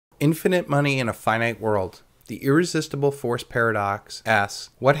Infinite money in a finite world. The irresistible force paradox asks,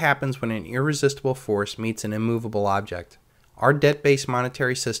 what happens when an irresistible force meets an immovable object? Our debt-based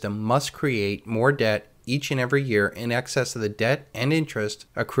monetary system must create more debt each and every year in excess of the debt and interest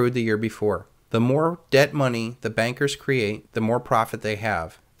accrued the year before. The more debt money the bankers create, the more profit they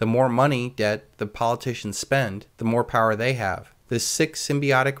have. The more money debt the politicians spend, the more power they have. This sick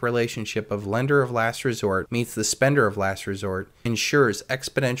symbiotic relationship of lender of last resort meets the spender of last resort ensures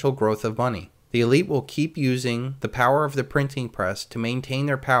exponential growth of money. The elite will keep using the power of the printing press to maintain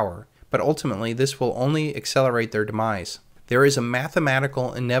their power, but ultimately this will only accelerate their demise. There is a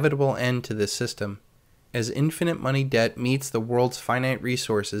mathematical inevitable end to this system, as infinite money debt meets the world's finite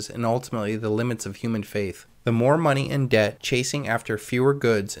resources and ultimately the limits of human faith. The more money and debt chasing after fewer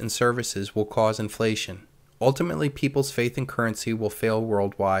goods and services will cause inflation. Ultimately, people's faith in currency will fail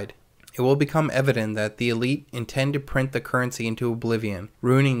worldwide. It will become evident that the elite intend to print the currency into oblivion,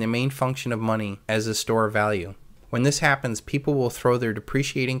 ruining the main function of money as a store of value. When this happens, people will throw their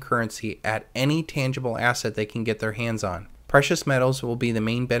depreciating currency at any tangible asset they can get their hands on. Precious metals will be the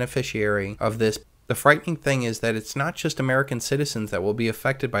main beneficiary of this. The frightening thing is that it's not just American citizens that will be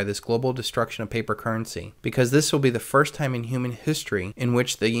affected by this global destruction of paper currency, because this will be the first time in human history in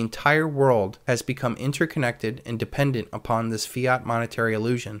which the entire world has become interconnected and dependent upon this fiat monetary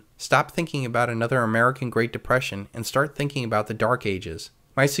illusion. Stop thinking about another American Great Depression and start thinking about the Dark Ages.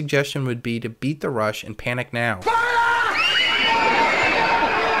 My suggestion would be to beat the rush and panic now.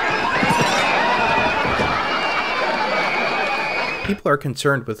 People are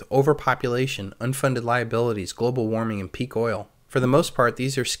concerned with overpopulation, unfunded liabilities, global warming, and peak oil. For the most part,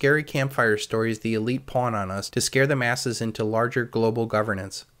 these are scary campfire stories the elite pawn on us to scare the masses into larger global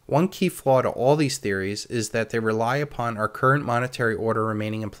governance. One key flaw to all these theories is that they rely upon our current monetary order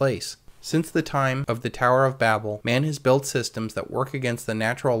remaining in place. Since the time of the Tower of Babel, man has built systems that work against the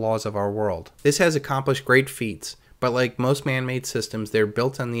natural laws of our world. This has accomplished great feats, but like most man-made systems, they're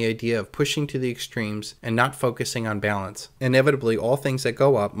built on the idea of pushing to the extremes and not focusing on balance. Inevitably, all things that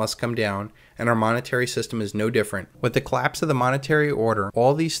go up must come down, and our monetary system is no different. With the collapse of the monetary order,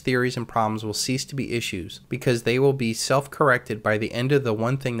 all these theories and problems will cease to be issues, because they will be self-corrected by the end of the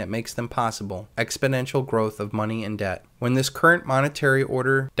one thing that makes them possible: exponential growth of money and debt. When this current monetary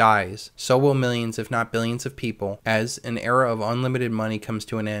order dies, so will millions if not billions of people, as an era of unlimited money comes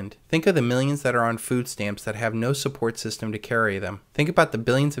to an end. Think of the millions that are on food stamps that have no support system to carry them. Think about the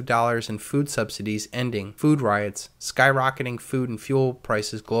billions of dollars in food subsidies ending, food riots, skyrocketing food and fuel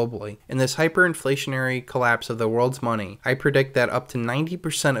prices globally. In this hyperinflationary collapse of the world's money, I predict that up to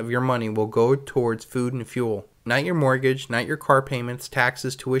 90% of your money will go towards food and fuel. Not your mortgage, not your car payments,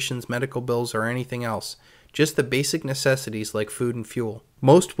 taxes, tuitions, medical bills, or anything else. Just the basic necessities like food and fuel.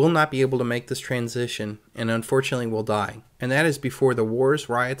 Most will not be able to make this transition and unfortunately will die. And that is before the wars,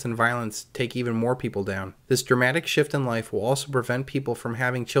 riots, and violence take even more people down. This dramatic shift in life will also prevent people from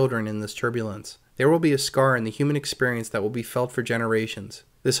having children in this turbulence. There will be a scar in the human experience that will be felt for generations.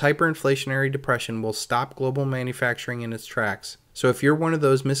 This hyperinflationary depression will stop global manufacturing in its tracks. So if you're one of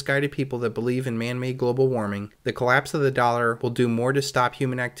those misguided people that believe in man-made global warming, the collapse of the dollar will do more to stop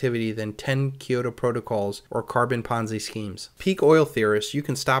human activity than 10 Kyoto protocols or carbon Ponzi schemes. Peak oil theorists, you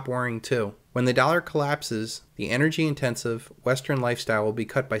can stop worrying too. When the dollar collapses, the energy-intensive Western lifestyle will be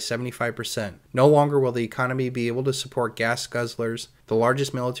cut by 75%. No longer will the economy be able to support gas guzzlers, the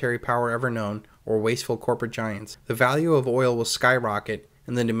largest military power ever known, or wasteful corporate giants. The value of oil will skyrocket,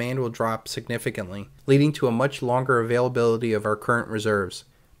 and the demand will drop significantly, leading to a much longer availability of our current reserves.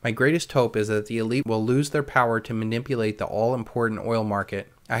 My greatest hope is that the elite will lose their power to manipulate the all-important oil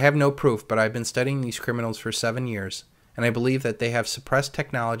market. I have no proof, but I've been studying these criminals for 7 years, and I believe that they have suppressed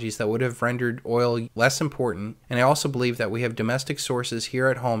technologies that would have rendered oil less important, and I also believe that we have domestic sources here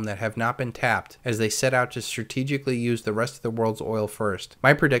at home that have not been tapped as they set out to strategically use the rest of the world's oil first.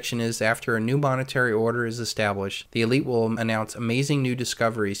 My prediction is after a new monetary order is established, the elite will announce amazing new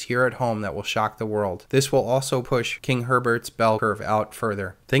discoveries here at home that will shock the world. This will also push King Herbert's bell curve out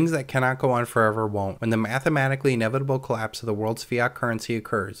further. Things that cannot go on forever won't. When the mathematically inevitable collapse of the world's fiat currency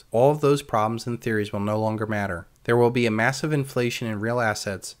occurs, all of those problems and theories will no longer matter. There will be a massive inflation in real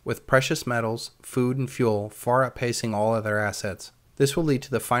assets, with precious metals, food, and fuel far outpacing all other assets. This will lead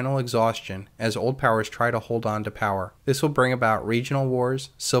to the final exhaustion as old powers try to hold on to power. This will bring about regional wars,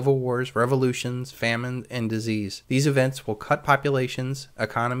 civil wars, revolutions, famine, and disease. These events will cut populations,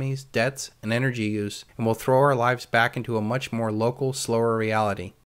 economies, debts, and energy use, and will throw our lives back into a much more local, slower reality.